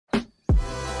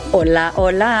Hola,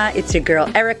 hola, it's your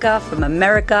girl Erica from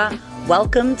America.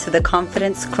 Welcome to the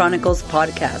Confidence Chronicles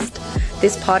podcast.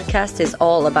 This podcast is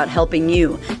all about helping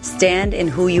you stand in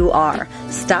who you are.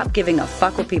 Stop giving a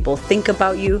fuck what people think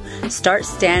about you. Start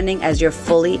standing as your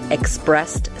fully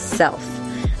expressed self.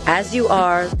 As you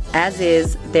are, as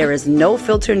is, there is no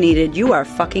filter needed. You are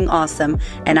fucking awesome,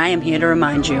 and I am here to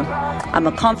remind you. I'm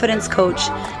a confidence coach,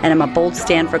 and I'm a bold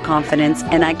stand for confidence,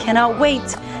 and I cannot wait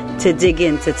to dig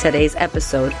into today's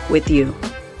episode with you.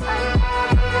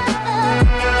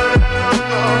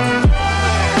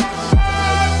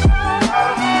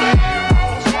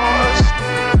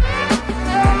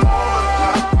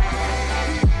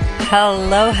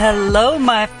 Hello,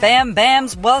 my fam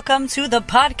bams. Welcome to the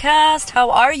podcast. How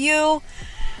are you?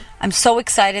 I'm so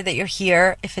excited that you're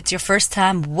here. If it's your first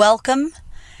time, welcome.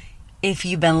 If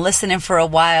you've been listening for a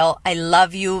while, I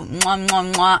love you. Mwah,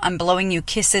 mwah, mwah. I'm blowing you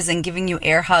kisses and giving you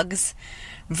air hugs,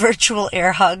 virtual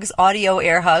air hugs, audio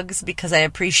air hugs, because I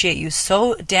appreciate you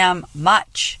so damn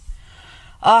much.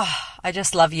 I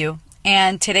just love you.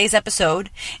 And today's episode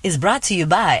is brought to you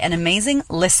by an amazing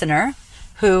listener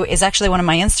who is actually one of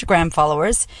my Instagram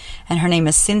followers, and her name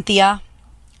is Cynthia.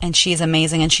 And she's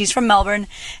amazing, and she's from Melbourne.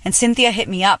 And Cynthia hit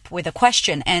me up with a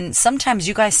question. And sometimes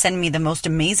you guys send me the most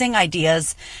amazing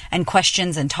ideas and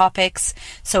questions and topics.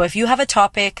 So if you have a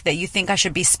topic that you think I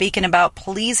should be speaking about,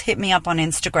 please hit me up on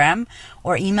Instagram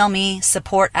or email me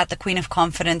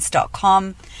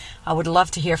support@thequeenofconfidence.com. I would love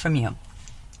to hear from you.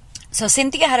 So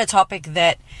Cynthia had a topic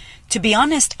that, to be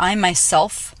honest, I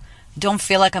myself don't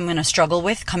feel like I'm going to struggle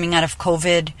with coming out of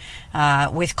COVID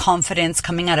with confidence,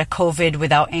 coming out of COVID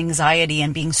without anxiety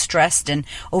and being stressed and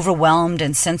overwhelmed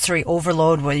and sensory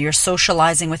overload where you're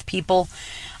socializing with people.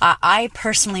 I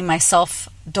personally myself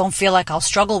don't feel like I'll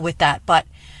struggle with that, but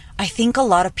I think a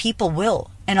lot of people will,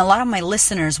 and a lot of my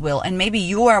listeners will, and maybe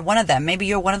you are one of them. Maybe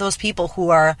you're one of those people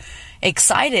who are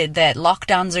excited that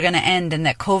lockdowns are going to end and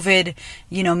that COVID,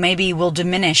 maybe will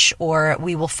diminish, or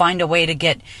we will find a way to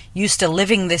get used to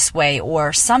living this way,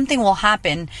 or something will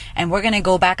happen and we're going to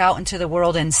go back out into the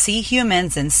world and see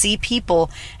humans and see people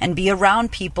and be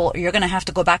around people. You're going to have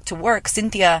to go back to work.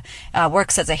 Cynthia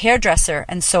works as a hairdresser,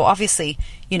 and so obviously,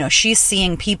 she's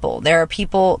seeing people. There are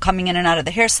people coming in and out of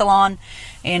the hair salon.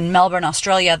 In Melbourne,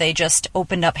 Australia, they just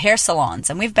opened up hair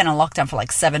salons, and we've been in lockdown for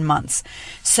like 7 months.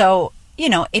 So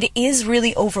it is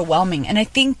really overwhelming. And I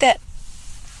think that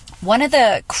one of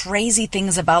the crazy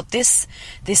things about this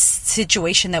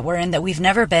situation that we're in, that we've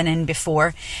never been in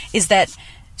before, is that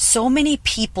so many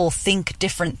people think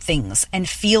different things and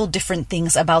feel different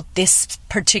things about this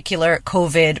particular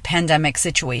COVID pandemic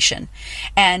situation.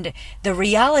 And the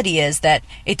reality is that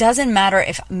it doesn't matter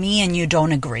if me and you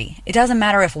don't agree. It doesn't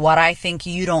matter if what I think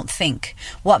you don't think.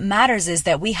 What matters is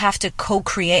that we have to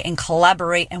co-create and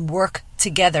collaborate and work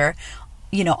together,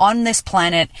 on this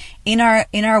planet, in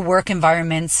our work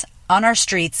environments, on our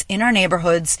streets, in our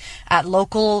neighborhoods, at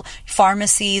local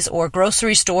pharmacies or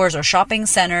grocery stores or shopping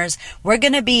centers. We're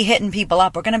going to be hitting people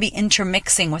up. We're going to be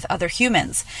intermixing with other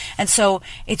humans. And so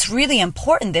it's really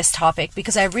important, this topic,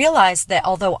 because I realized that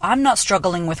although I'm not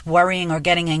struggling with worrying or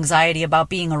getting anxiety about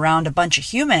being around a bunch of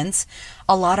humans,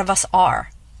 a lot of us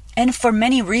are. And for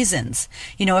many reasons.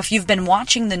 If you've been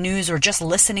watching the news or just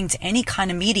listening to any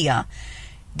kind of media,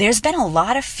 there's been a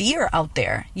lot of fear out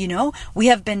there. We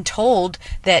have been told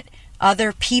that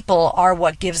other people are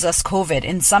what gives us COVID.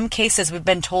 In some cases, we've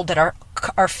been told that our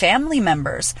family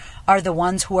members are the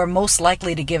ones who are most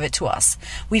likely to give it to us.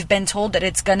 We've been told that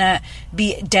it's going to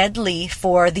be deadly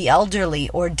for the elderly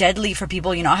or deadly for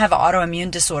people. I have an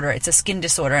autoimmune disorder. It's a skin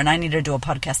disorder, and I need to do a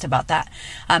podcast about that.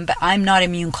 But I'm not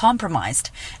immune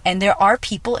compromised. And there are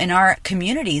people in our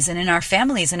communities and in our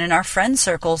families and in our friend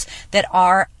circles that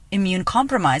are immune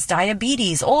compromised,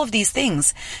 diabetes, all of these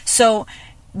things. So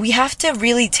we have to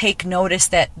really take notice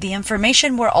that the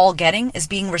information we're all getting is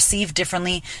being received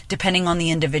differently depending on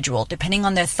the individual, depending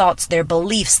on their thoughts, their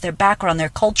beliefs, their background, their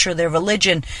culture, their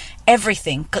religion,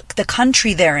 everything, the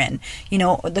country they're in.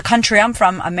 The country I'm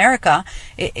from, America,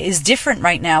 is different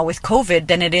right now with COVID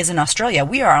than it is in Australia.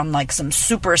 We are on like some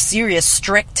super serious,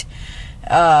 strict,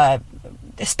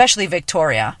 especially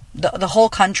Victoria. The whole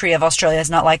country of Australia is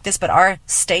not like this, but our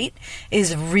state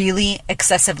is really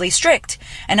excessively strict.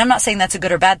 And I'm not saying that's a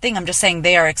good or bad thing. I'm just saying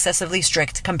they are excessively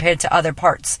strict compared to other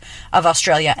parts of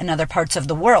Australia and other parts of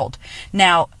the world.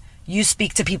 Now, you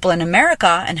speak to people in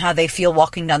America and how they feel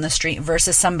walking down the street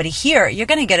versus somebody here, you're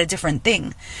going to get a different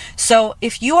thing. So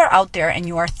if you are out there and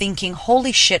you are thinking,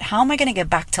 holy shit, how am I going to get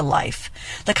back to life?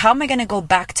 Like, how am I going to go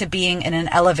back to being in an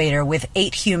elevator with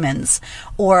 8 humans,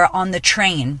 or on the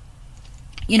train,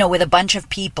 with a bunch of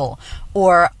people,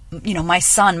 or, my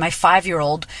son, my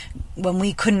 5-year-old, when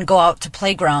we couldn't go out to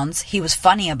playgrounds, he was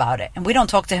funny about it. And we don't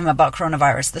talk to him about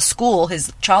coronavirus. The school,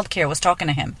 his childcare, was talking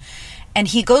to him. And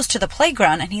he goes to the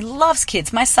playground and he loves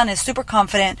kids. My son is super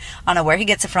confident. I don't know where he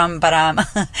gets it from, but,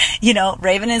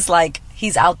 Raven is like,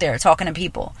 he's out there talking to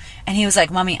people. And he was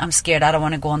like, Mommy, I'm scared. I don't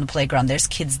want to go on the playground. There's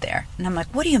kids there. And I'm like,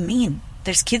 what do you mean?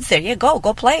 There's kids there. Yeah, go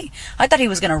play. I thought he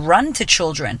was going to run to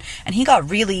children. And he got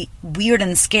really weird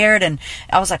and scared. And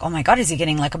I was like, oh my God, is he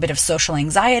getting like a bit of social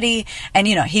anxiety? And,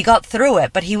 he got through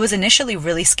it, but he was initially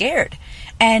really scared.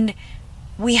 And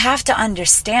we have to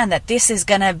understand that this is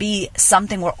going to be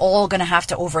something we're all going to have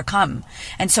to overcome.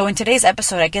 And so in today's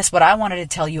episode, I guess what I wanted to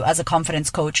tell you as a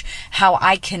confidence coach, how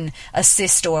I can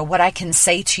assist or what I can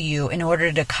say to you in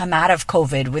order to come out of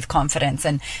COVID with confidence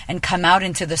and come out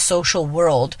into the social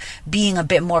world being a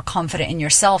bit more confident in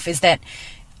yourself, is that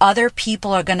other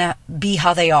people are going to be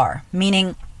how they are.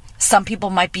 Meaning some people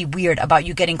might be weird about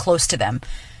you getting close to them.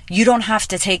 You don't have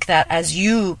to take that as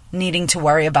you needing to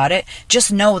worry about it.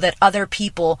 Just know that other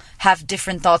people have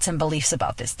different thoughts and beliefs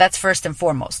about this. That's first and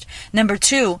foremost. Number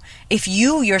two, if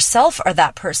you yourself are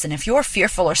that person, if you're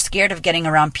fearful or scared of getting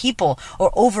around people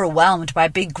or overwhelmed by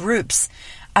big groups,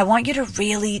 I want you to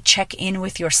really check in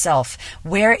with yourself.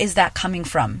 Where is that coming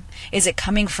from? Is it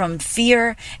coming from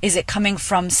fear? Is it coming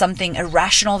from something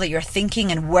irrational that you're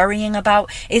thinking and worrying about?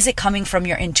 Is it coming from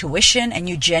your intuition and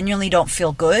you genuinely don't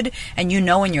feel good and you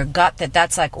know in your gut that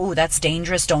that's like, oh, that's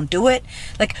dangerous, don't do it?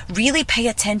 Like, really pay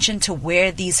attention to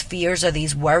where these fears or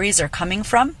these worries are coming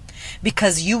from,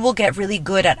 because you will get really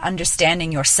good at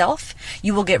understanding yourself.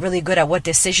 You will get really good at what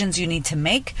decisions you need to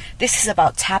make. This is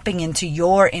about tapping into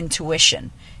your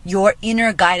intuition, your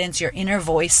inner guidance, your inner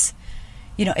voice.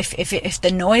 If the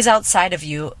noise outside of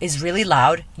you is really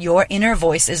loud, your inner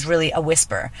voice is really a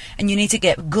whisper, and you need to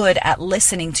get good at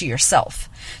listening to yourself.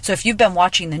 So if you've been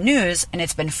watching the news and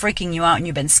it's been freaking you out and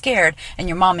you've been scared, and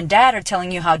your mom and dad are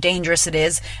telling you how dangerous it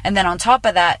is, and then on top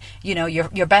of that,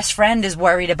 your best friend is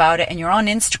worried about it, and you're on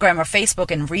Instagram or Facebook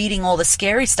and reading all the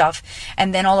scary stuff,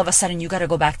 and then all of a sudden you got to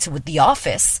go back to the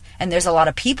office, and there's a lot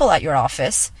of people at your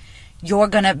office, you're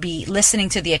going to be listening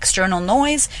to the external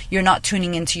noise. You're not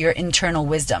tuning into your internal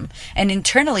wisdom. And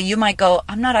internally, you might go,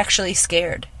 I'm not actually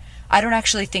scared. I don't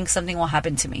actually think something will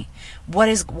happen to me.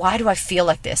 Why do I feel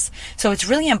like this? So it's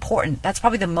really important. That's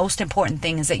probably the most important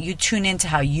thing, is that you tune into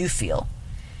how you feel.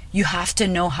 You have to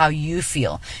know how you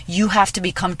feel. You have to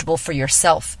be comfortable for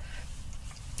yourself.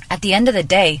 At the end of the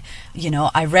day,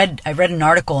 I read an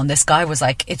article, and this guy was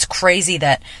like, it's crazy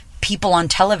that people on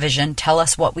television tell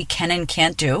us what we can and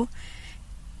can't do.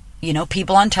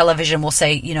 People on television will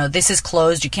say, this is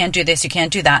closed, you can't do this, you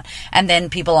can't do that. And then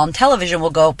people on television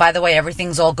will go, by the way,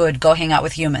 everything's all good, go hang out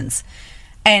with humans.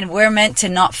 And we're meant to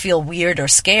not feel weird or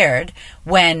scared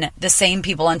when the same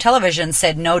people on television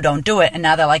said, no, don't do it. And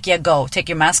now they're like, yeah, go, take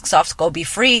your masks off, go be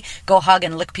free, go hug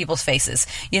and lick people's faces.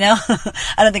 I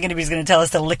don't think anybody's going to tell us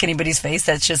to lick anybody's face.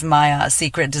 That's just my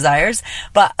secret desires.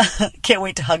 But can't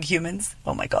wait to hug humans.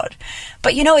 Oh my God.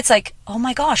 But it's like, oh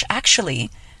my gosh, actually,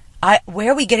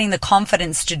 where are we getting the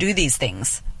confidence to do these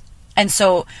things? And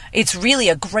so it's really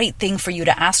a great thing for you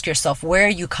to ask yourself, where are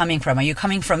you coming from? Are you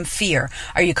coming from fear?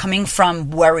 Are you coming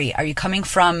from worry? Are you coming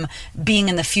from being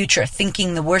in the future,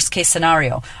 thinking the worst case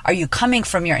scenario? Are you coming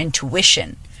from your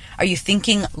intuition? Are you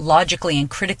thinking logically and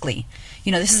critically?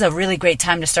 This is a really great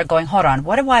time to start going, hold on,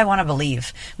 what do I want to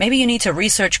believe? Maybe you need to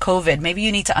research COVID. Maybe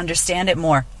you need to understand it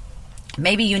more.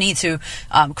 Maybe you need to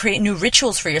create new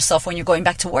rituals for yourself when you're going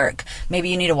back to work. Maybe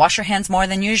you need to wash your hands more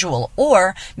than usual.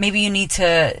 Or maybe you need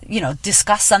to,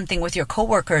 discuss something with your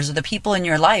coworkers or the people in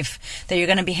your life that you're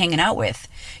going to be hanging out with.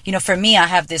 For me, I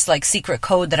have this secret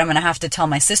code that I'm going to have to tell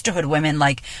my sisterhood women,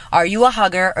 are you a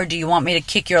hugger, or do you want me to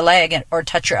kick your leg or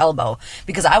touch your elbow?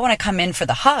 Because I want to come in for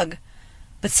the hug,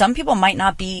 but some people might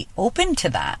not be open to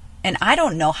that. And I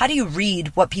don't know, how do you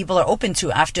read what people are open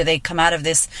to after they come out of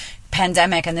this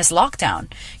pandemic and this lockdown?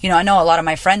 I know a lot of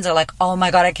my friends are like, oh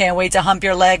my God, I can't wait to hump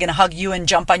your leg and hug you and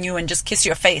jump on you and just kiss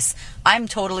your face. I'm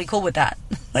totally cool with that.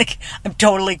 I'm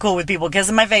totally cool with people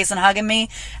kissing my face and hugging me,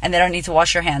 and they don't need to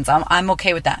wash your hands. I'm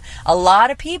okay with that. A lot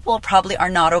of people probably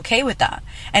are not okay with that.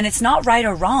 And it's not right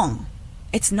or wrong.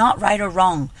 It's not right or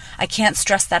wrong. I can't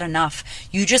stress that enough.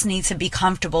 You just need to be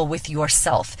comfortable with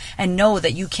yourself and know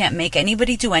that you can't make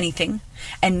anybody do anything,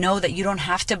 and know that you don't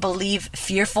have to believe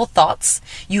fearful thoughts.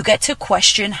 You get to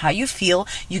question how you feel.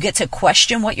 You get to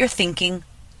question what you're thinking.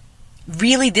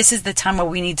 Really, this is the time where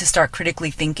we need to start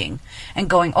critically thinking and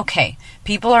going, okay,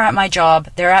 people are at my job,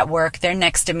 they're at work, they're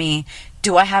next to me.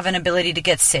 Do I have an ability to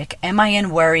get sick? Am I in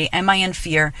worry? Am I in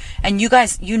fear? And you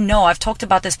guys, I've talked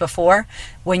about this before.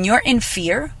 When you're in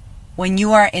fear, when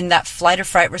you are in that flight or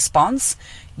fright response,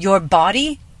 your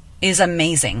body is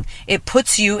amazing. It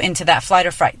puts you into that flight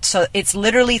or fright. So it's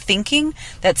literally thinking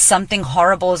that something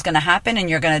horrible is going to happen and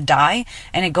you're going to die,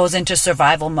 and it goes into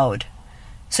survival mode.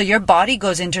 So your body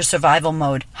goes into survival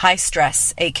mode, high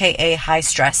stress, aka high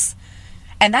stress.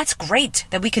 And that's great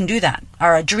that we can do that.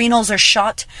 Our adrenals are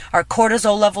shot, our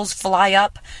cortisol levels fly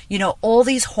up. All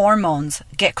these hormones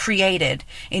get created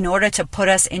in order to put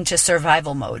us into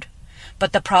survival mode.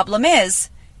 But the problem is,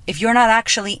 if you're not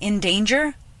actually in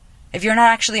danger, if you're not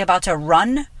actually about to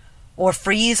run or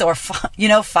freeze or,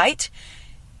 fight,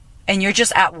 and you're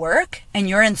just at work and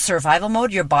you're in survival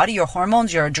mode, your body, your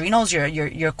hormones, your adrenals, your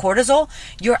cortisol,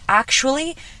 you're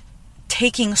actually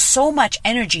taking so much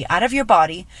energy out of your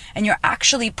body, and you're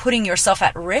actually putting yourself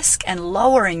at risk and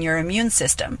lowering your immune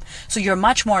system. So you're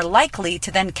much more likely to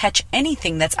then catch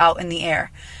anything that's out in the air.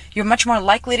 You're much more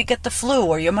likely to get the flu,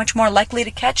 or you're much more likely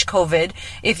to catch COVID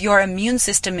if your immune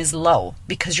system is low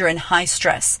because you're in high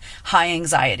stress, high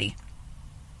anxiety.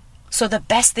 So the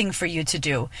best thing for you to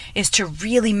do is to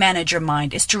really manage your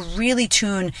mind, is to really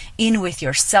tune in with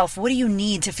yourself. What do you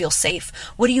need to feel safe?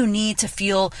 What do you need to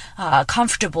feel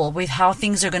comfortable with how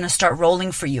things are going to start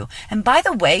rolling for you? And by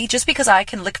the way, just because I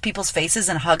can lick people's faces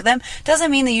and hug them doesn't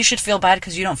mean that you should feel bad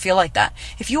because you don't feel like that.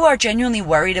 If you are genuinely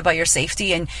worried about your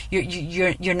safety and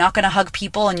you're not going to hug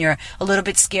people and you're a little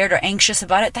bit scared or anxious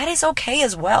about it, that is okay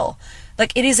as well.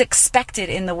 Like, it is expected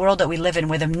in the world that we live in,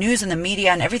 with the news and the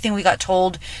media and everything we got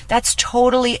told. That's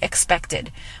totally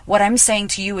expected. What I'm saying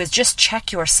to you is just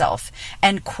check yourself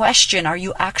and question, are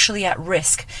you actually at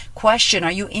risk? Question,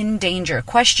 are you in danger?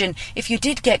 Question, if you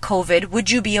did get COVID,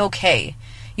 would you be okay?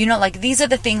 These are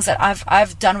the things that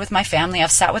I've done with my family.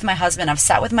 I've sat with my husband. I've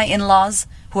sat with my in-laws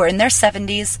who are in their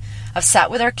 70s. I've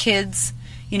sat with our kids.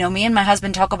 Me and my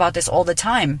husband talk about this all the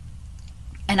time.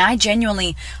 And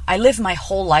I live my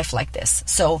whole life like this.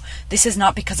 So this is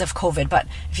not because of COVID, but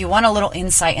if you want a little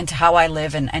insight into how I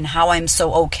live and how I'm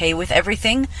so okay with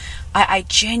everything, I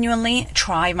genuinely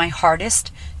try my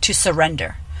hardest to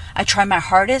surrender. I try my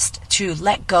hardest to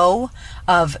let go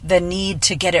of the need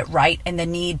to get it right and the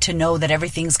need to know that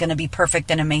everything's going to be perfect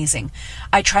and amazing.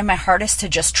 I try my hardest to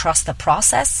just trust the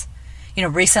process.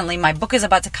 Recently my book is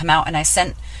about to come out, and I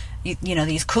sent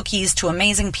these cookies to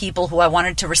amazing people who I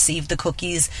wanted to receive the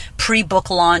cookies, pre-book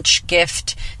launch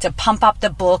gift, to pump up the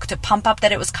book, to pump up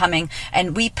that it was coming.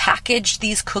 And we packaged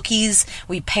these cookies.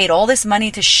 We paid all this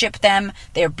money to ship them.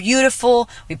 They're beautiful.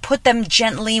 We put them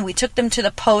gently. We took them to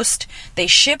the post. They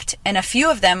shipped, and a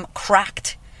few of them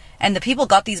cracked. And the people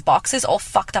got these boxes all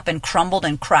fucked up and crumbled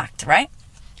and cracked, right?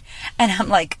 And I'm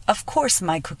like, of course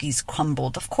my cookies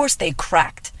crumbled. Of course they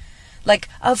cracked.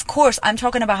 Of course, I'm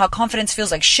talking about how confidence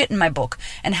feels like shit in my book,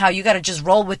 and how you got to just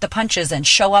roll with the punches and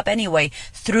show up anyway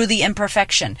through the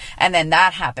imperfection. And then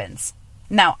that happens.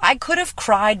 Now, I could have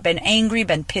cried, been angry,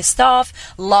 been pissed off,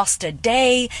 lost a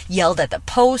day, yelled at the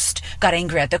post, got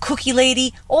angry at the cookie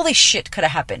lady. All this shit could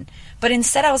have happened. But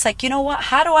instead I was like, you know what?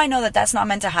 How do I know that that's not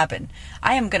meant to happen?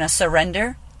 I am going to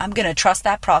surrender. I'm going to trust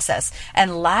that process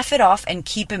and laugh it off and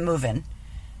keep it moving.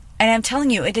 And I'm telling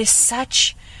you, it is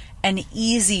such an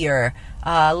easier,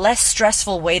 less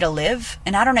stressful way to live.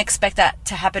 And I don't expect that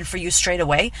to happen for you straight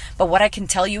away. But what I can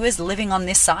tell you is, living on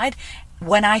this side,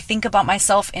 when I think about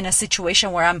myself in a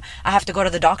situation where I have to go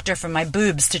to the doctor for my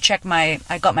boobs to check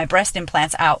I got my breast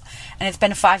implants out, and it's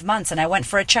been 5 months, and I went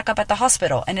for a checkup at the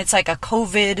hospital, and it's like a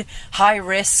COVID high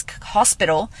risk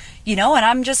hospital, and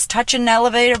I'm just touching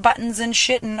elevator buttons and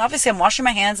shit. And obviously I'm washing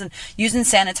my hands and using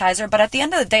sanitizer. But at the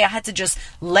end of the day, I had to just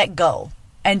let go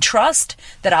and trust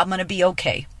that I'm going to be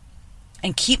okay,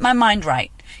 and keep my mind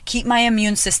right, keep my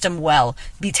immune system well,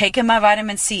 be taking my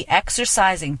vitamin C,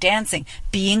 exercising, dancing,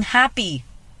 being happy,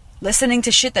 listening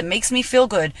to shit that makes me feel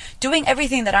good, doing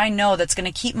everything that I know that's going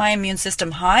to keep my immune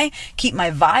system high, keep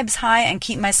my vibes high, and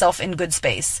keep myself in good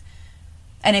space.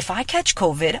 And if I catch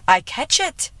COVID, I catch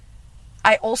it.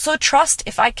 I also trust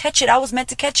if I catch it, I was meant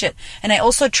to catch it. And I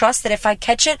also trust that if I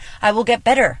catch it, I will get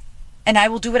better. And I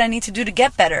will do what I need to do to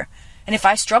get better. And if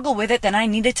I struggle with it, then I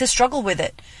needed to struggle with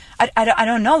it. I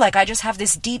don't know, I just have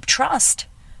this deep trust.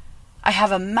 I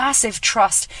have a massive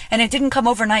trust. And it didn't come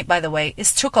overnight, by the way. It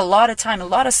took a lot of time, a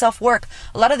lot of self-work.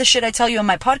 A lot of the shit I tell you in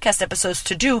my podcast episodes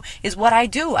to do is what I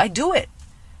do. I do it.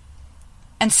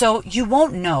 And so you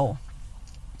won't know.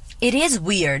 It is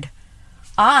weird.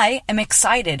 I am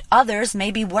excited. Others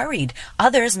may be worried.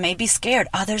 Others may be scared.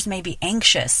 Others may be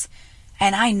anxious.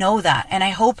 And I know that, and I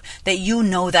hope that you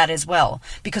know that as well.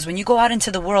 Because when you go out into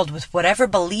the world with whatever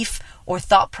belief or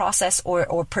thought process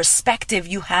or perspective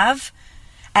you have,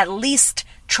 at least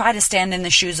try to stand in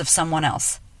the shoes of someone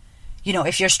else.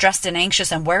 If you're stressed and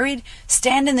anxious and worried,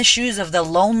 stand in the shoes of the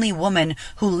lonely woman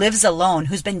who lives alone,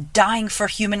 who's been dying for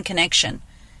human connection.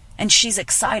 And she's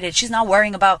excited. She's not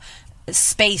worrying about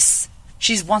space.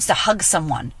 She wants to hug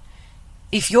someone.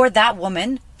 If you're that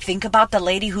woman, think about the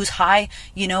lady who's high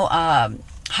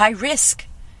risk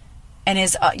and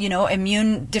is,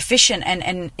 immune deficient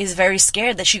and is very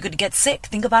scared that she could get sick.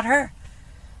 Think about her.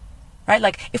 Right?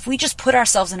 Like, if we just put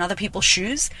ourselves in other people's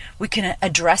shoes, we can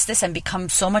address this and become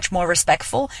so much more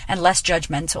respectful and less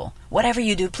judgmental. Whatever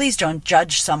you do, please don't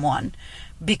judge someone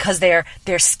because they're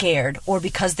scared or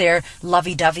because they're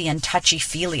lovey-dovey and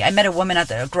touchy-feely. I met a woman at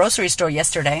the grocery store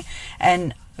yesterday,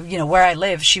 and where I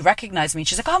live, she recognized me.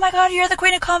 She's like, "Oh my God, you're the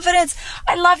queen of confidence.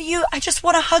 I love you. I just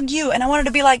want to hug you." And I wanted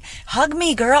to be like, "Hug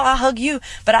me, girl. I'll hug you."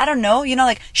 But I don't know,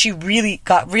 she really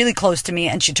got really close to me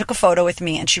and she took a photo with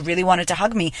me and she really wanted to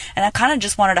hug me. And I kind of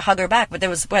just wanted to hug her back. But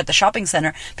we're at the shopping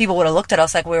center. People would have looked at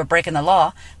us like we were breaking the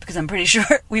law, because I'm pretty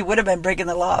sure we would have been breaking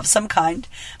the law of some kind.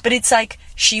 But it's like,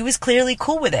 she was clearly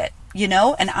cool with it,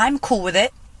 and I'm cool with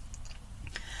it.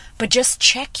 But just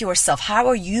check yourself. How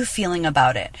are you feeling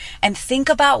about it? And think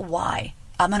about why.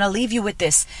 I'm going to leave you with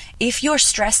this. If you're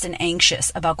stressed and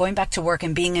anxious about going back to work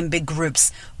and being in big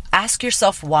groups, ask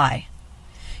yourself why.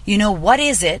 What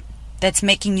is it that's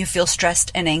making you feel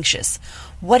stressed and anxious?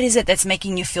 What is it that's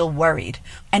making you feel worried?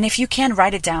 And if you can,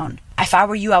 write it down. If I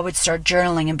were you, I would start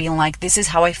journaling and being like, this is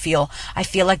how I feel. I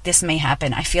feel like this may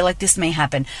happen. I feel like this may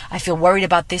happen. I feel worried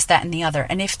about this, that, and the other.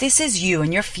 And if this is you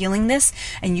and you're feeling this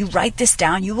and you write this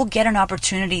down, you will get an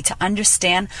opportunity to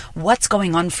understand what's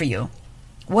going on for you.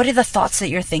 What are the thoughts that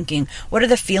you're thinking? What are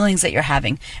the feelings that you're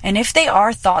having? And if they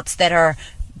are thoughts that are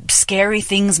scary,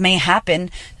 things may happen,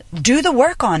 do the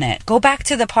work on it. Go back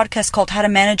to the podcast called How to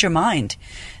Manage Your Mind.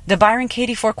 The Byron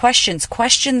Katie 4 questions.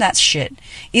 Question that shit.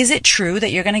 Is it true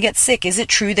that you're going to get sick? Is it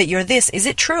true that you're this? Is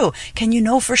it true? Can you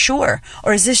know for sure?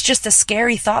 Or is this just a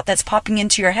scary thought that's popping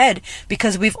into your head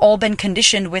because we've all been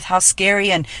conditioned with how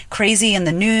scary and crazy in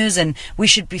the news and we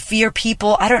should fear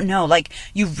people? I don't know.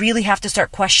 You really have to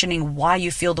start questioning why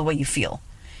you feel the way you feel.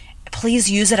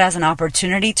 Please use it as an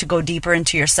opportunity to go deeper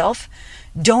into yourself.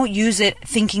 Don't use it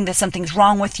thinking that something's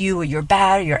wrong with you or you're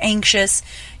bad or you're anxious.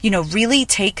 Really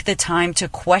take the time to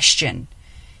question,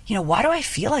 why do I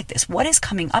feel like this? What is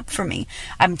coming up for me?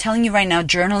 I'm telling you right now,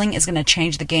 journaling is going to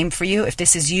change the game for you, if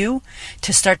this is you,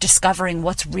 to start discovering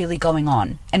what's really going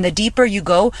on. And the deeper you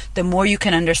go, the more you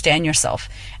can understand yourself.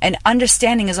 And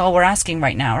understanding is all we're asking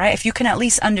right now, right? If you can at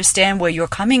least understand where you're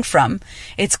coming from,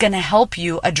 it's going to help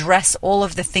you address all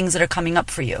of the things that are coming up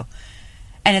for you.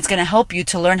 And it's going to help you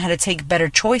to learn how to take better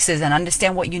choices and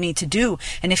understand what you need to do.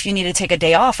 And if you need to take a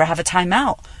day off or have a time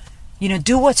out,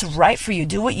 do what's right for you.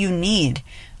 Do what you need.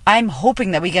 I'm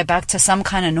hoping that we get back to some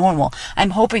kind of normal.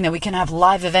 I'm hoping that we can have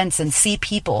live events and see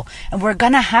people. And we're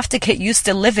going to have to get used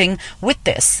to living with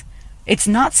this. It's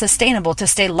not sustainable to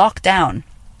stay locked down.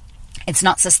 It's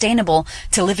not sustainable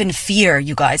to live in fear,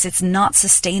 you guys. It's not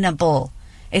sustainable.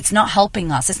 It's not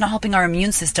helping us. It's not helping our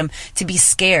immune system to be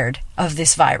scared of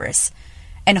this virus.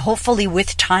 And hopefully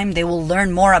with time, they will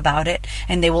learn more about it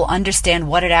and they will understand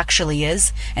what it actually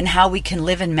is and how we can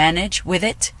live and manage with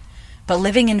it. But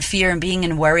living in fear and being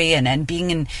in worry and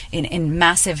being in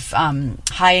massive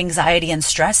high anxiety and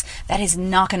stress, that is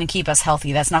not going to keep us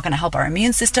healthy. That's not going to help our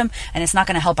immune system and it's not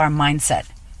going to help our mindset.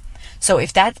 So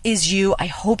if that is you, I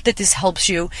hope that this helps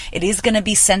you. It is going to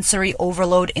be sensory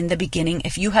overload in the beginning.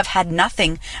 If you have had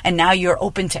nothing and now you're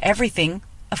open to everything,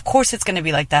 of course it's going to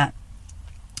be like that.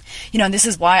 And this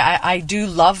is why I do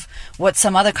love what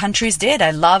some other countries did.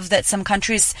 I love that some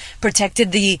countries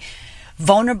protected the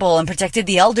vulnerable and protected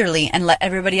the elderly and let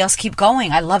everybody else keep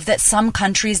going. I love that some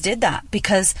countries did that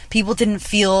because people didn't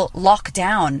feel locked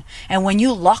down. And when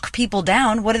you lock people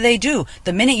down, what do?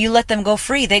 The minute you let them go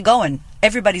free, they going.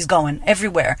 Everybody's going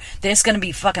everywhere. There's going to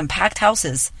be fucking packed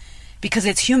houses because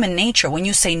it's human nature. When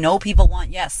you say no, people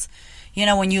want yes.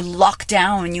 When you lock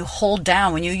down, when you hold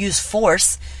down, when you use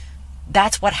force,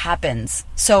 that's what happens.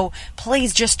 So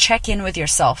please just check in with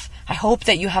yourself. I hope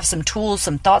that you have some tools,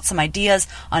 some thoughts, some ideas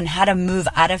on how to move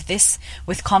out of this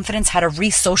with confidence, how to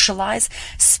re-socialize.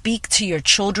 Speak to your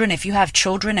children. If you have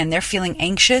children and they're feeling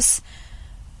anxious,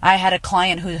 I had a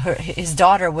client his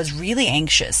daughter was really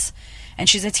anxious and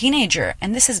she's a teenager.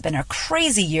 And this has been a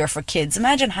crazy year for kids.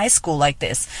 Imagine high school like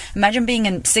this. Imagine being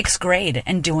in 6th grade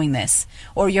and doing this,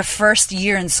 or your first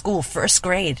year in school, 1st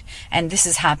grade, and this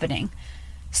is happening.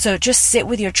 So just sit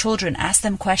with your children, ask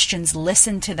them questions,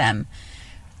 listen to them.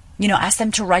 Ask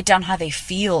them to write down how they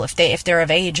feel if they're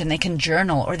of age, and they can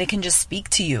journal, or they can just speak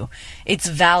to you. It's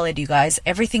valid, you guys.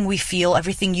 Everything we feel,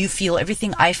 everything you feel,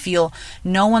 everything I feel,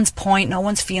 no one's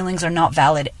feelings are not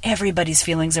valid. Everybody's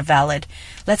feelings are valid.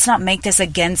 Let's not make this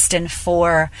against and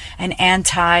for and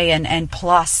anti and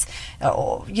plus.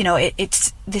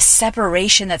 It's this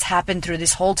separation that's happened through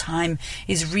this whole time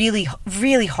is really,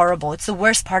 really horrible. It's the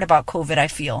worst part about COVID, I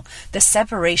feel. The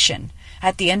separation.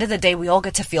 At the end of the day, we all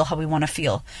get to feel how we want to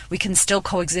feel. We can still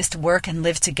coexist, work, and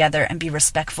live together and be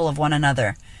respectful of one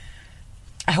another.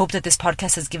 I hope that this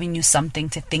podcast has given you something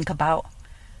to think about.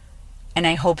 And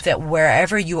I hope that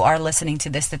wherever you are listening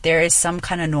to this, that there is some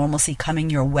kind of normalcy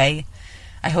coming your way.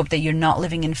 I hope that you're not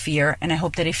living in fear. And I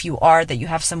hope that if you are, that you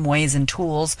have some ways and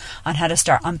tools on how to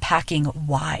start unpacking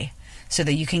why, so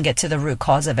that you can get to the root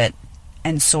cause of it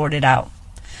and sort it out.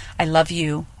 I love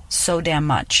you so damn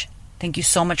much. Thank you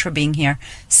so much for being here.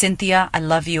 Cynthia, I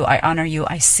love you. I honor you.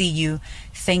 I see you.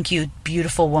 Thank you,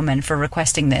 beautiful woman, for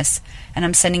requesting this. And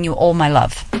I'm sending you all my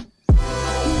love.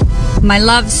 My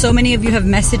love, so many of you have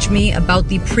messaged me about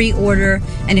the pre-order.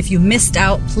 And if you missed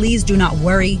out, please do not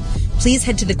worry. Please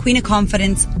head to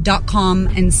thequeenofconfidence.com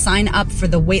and sign up for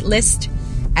the wait list.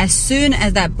 As soon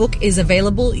as that book is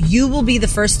available, you will be the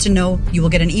first to know. You will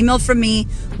get an email from me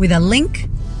with a link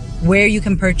where you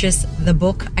can purchase the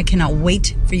book. I cannot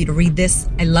wait for you to read this.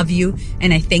 I love you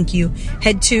and I thank you.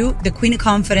 Head to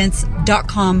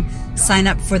thequeenofconfidence.com, sign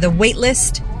up for the wait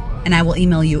list, and I will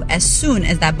email you as soon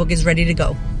as that book is ready to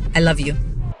go. I love you.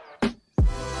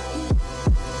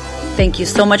 Thank you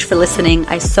so much for listening.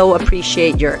 I so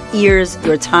appreciate your ears,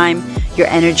 your time, your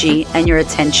energy, and your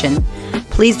attention.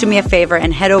 Please do me a favor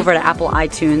and head over to Apple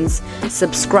iTunes,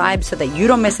 subscribe so that you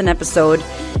don't miss an episode.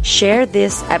 Share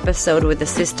this episode with a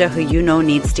sister who you know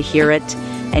needs to hear it.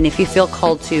 And if you feel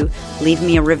called to, leave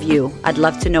me a review. I'd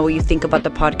love to know what you think about the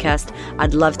podcast.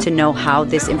 I'd love to know how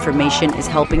this information is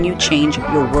helping you change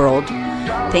your world.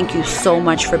 Thank you so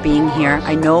much for being here.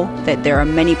 I know that there are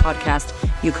many podcasts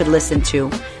you could listen to,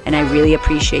 and I really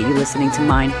appreciate you listening to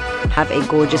mine. Have a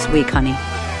gorgeous week, honey.